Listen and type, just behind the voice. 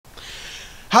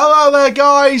Hello there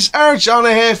guys,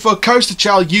 Ariana here for Coaster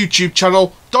Channel YouTube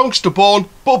channel, Donkster Born,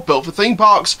 but built for theme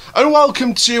parks, and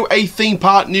welcome to a Theme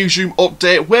Park Newsroom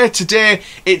update where today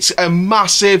it's a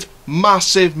massive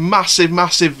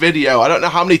video. I don't know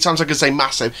how many times I can say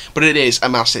massive, but it is a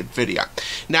massive video.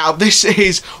 Now this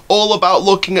is all about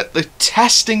looking at the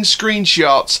testing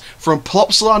screenshots from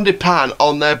Plopsaland De Panne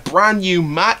on their brand new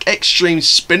Mack Extreme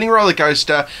Spinning roller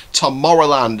coaster,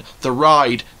 Tomorrowland, the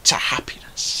ride to happiness.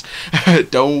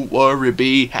 Don't worry,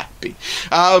 be happy.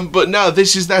 But no,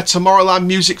 this is their Tomorrowland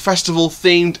Music Festival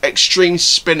themed Extreme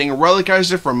Spinning roller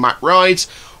coaster from Mack Rides.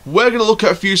 We're going to look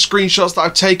at a few screenshots that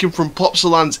I've taken from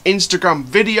Plopsaland's Instagram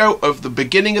video of the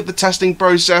beginning of the testing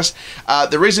process.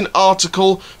 There is an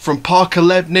article from Park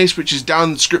Newsroom, which is down in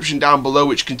the description down below,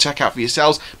 which you can check out for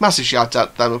yourselves. Massive shout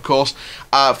out to them, of course,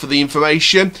 for the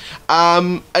information.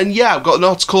 And yeah, I've got an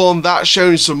article on that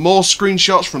showing some more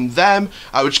screenshots from them,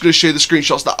 which is going to show you the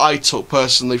screenshots that I took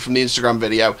personally from the Instagram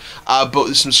video. But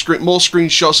there's some more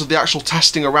screenshots of the actual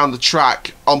testing around the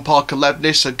track on Park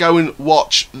Newsroom, so go and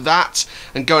watch that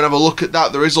and go and have a look at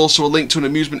that. There is also a link to an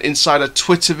Amusement Insider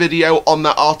Twitter video on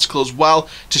that article as well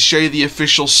to show you the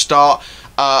official start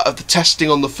of the testing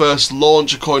on the first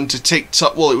launch according to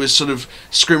TikTok. Well, it was sort of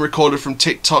screen recorded from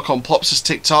TikTok on Plopsa's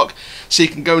TikTok, so you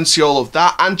can go and see all of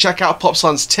that and check out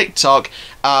Plopsaland's TikTok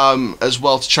as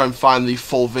well to try and find the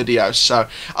full video. So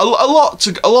a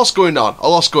lot's going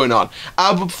on.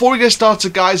 But before we get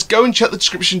started, guys, go and check the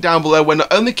description down below, where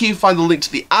not only can you find the link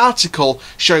to the article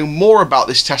showing more about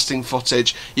this testing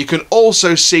footage, you can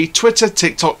also see Twitter,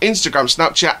 TikTok, Instagram,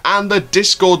 Snapchat, and the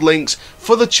Discord links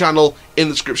for the channel in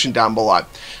the description down below.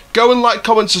 Go and like,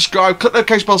 comment, subscribe, click the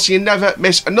notification bell so you never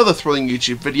miss another thrilling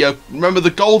YouTube video. Remember, the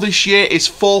goal this year is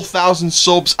 4,000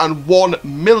 subs and 1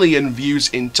 million views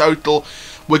in total.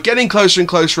 We're getting closer and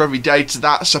closer every day to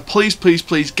that, so please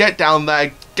get down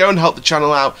there, go and help the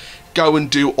channel out, go and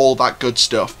do all that good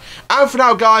stuff. And for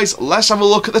now, guys, let's have a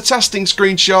look at the testing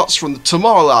screenshots from the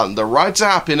Tomorrowland, the ride to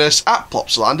happiness at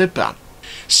Plopsaland De Panne.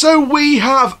 So we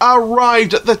have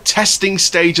arrived at the testing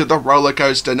stage of the roller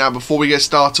coaster. Now, before we get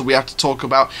started, we have to talk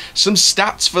about some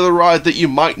stats for the ride that you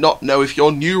might not know if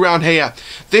you're new around here.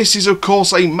 This is, of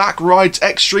course, a Mack Rides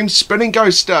Extreme Spinning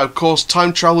coaster. Of course,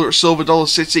 Time Traveler at Silver Dollar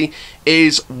City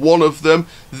is one of them.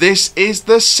 This is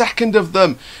the second of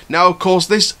them. Now, of course,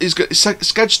 this is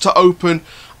scheduled to open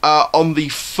on the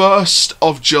 1st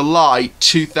of July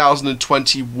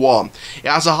 2021. It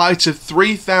has a height of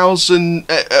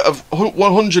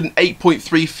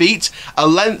 108.3 feet, a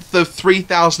length of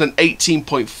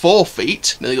 3,018.4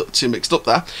 feet, nearly got the two mixed up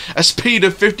there, a speed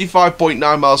of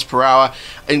 55.9 miles per hour,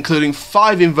 including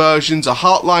 5 inversions, a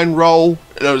heartline roll,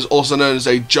 also known as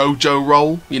a JoJo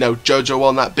roll, you know, JoJo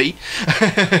on that beat.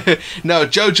 No,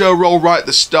 JoJo roll right at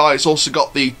the start. It's also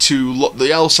got the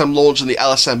LSM launch and the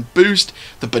LSM boost,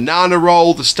 the banana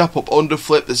roll, the step up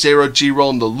underflip, the 0G roll,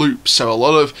 and the loop. So a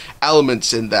lot of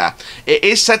elements in there. It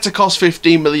is set to cost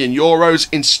 15 million euros,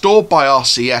 installed by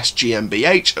RCS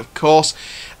GmbH, of course.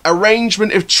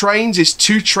 Arrangement of trains is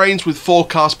 2 trains with 4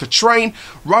 cars per train.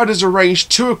 Riders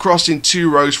arranged 2 across in 2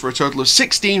 rows for a total of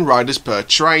 16 riders per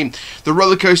train. The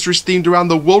roller coaster is themed around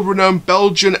the world-renowned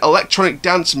Belgian electronic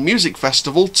dance music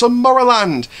festival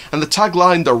Tomorrowland, and the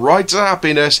tagline "The Ride to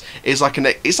Happiness" is like an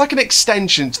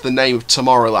extension to the name of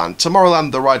Tomorrowland.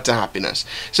 Tomorrowland, the Ride to Happiness.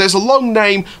 So it's a long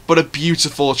name, but a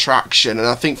beautiful attraction. And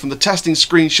I think from the testing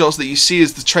screenshots that you see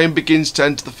as the train begins to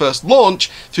enter the first launch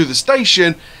through the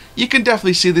station, you can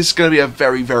definitely see this is going to be a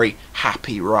very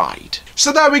happy ride.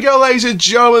 So there we go, ladies and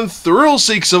gentlemen, thrill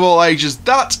seekers of all ages.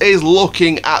 That is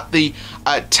looking at the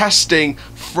testing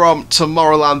from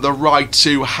Tomorrowland, the ride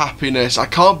to happiness. I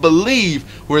can't believe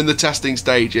we're in the testing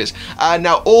stages.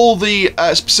 Now, all the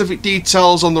specific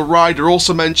details on the ride are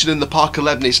also mentioned in the Park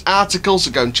Newsroom article,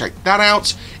 so go and check that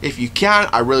out if you can.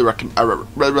 I really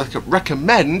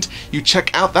recommend you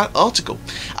check out that article.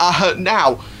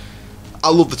 Now, I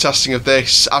love the testing of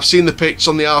this. I've seen the pictures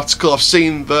on the article, I've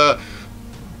seen the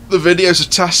videos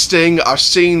of testing, I've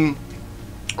seen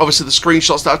obviously the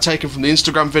screenshots that I've taken from the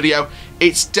Instagram video.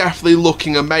 It's definitely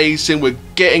looking amazing. We're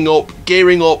gearing up,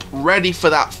 ready for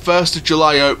that 1st of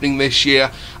July opening this year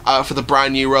for the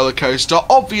brand new roller coaster.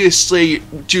 Obviously,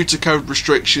 due to COVID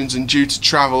restrictions and due to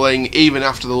travelling, even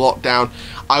after the lockdown,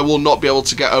 I will not be able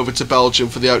to get over to Belgium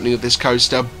for the opening of this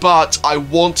coaster, but I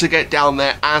want to get down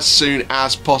there as soon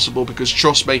as possible, because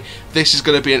trust me, this is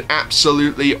going to be an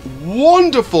absolutely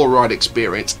wonderful ride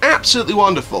experience. Absolutely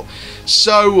wonderful.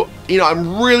 So, you know,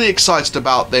 I'm really excited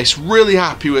about this, really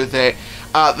happy with it.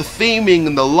 the theming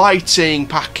and the lighting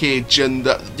package and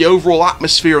the overall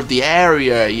atmosphere of the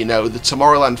area, you know, the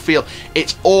Tomorrowland feel,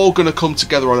 it's all going to come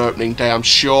together on opening day, I'm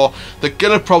sure. They're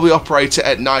going to probably operate it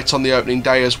at night on the opening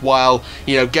day as well,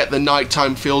 you know, get the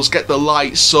nighttime feels, get the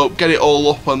lights up, get it all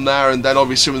up on there, and then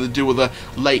obviously when they do other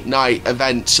late night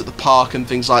events at the park and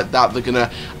things like that, they're going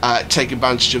to take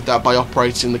advantage of that by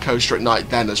operating the coaster at night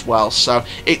then as well. So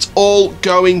it's all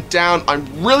going down.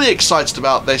 I'm really excited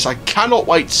about this. I cannot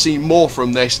wait to see more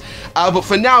from this. But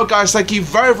for now, guys, thank you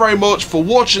very, very much for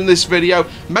watching this video.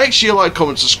 Make sure you like,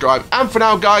 comment, subscribe. And for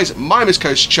now, guys, my name is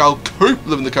Coaster Child, Coop,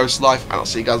 living the coaster life, and I'll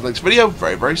see you guys in the next video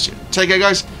very, very soon. Take care,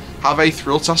 guys. Have a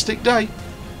thrill-tastic day.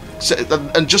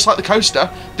 And just like the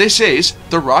coaster, this is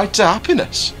the ride to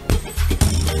happiness.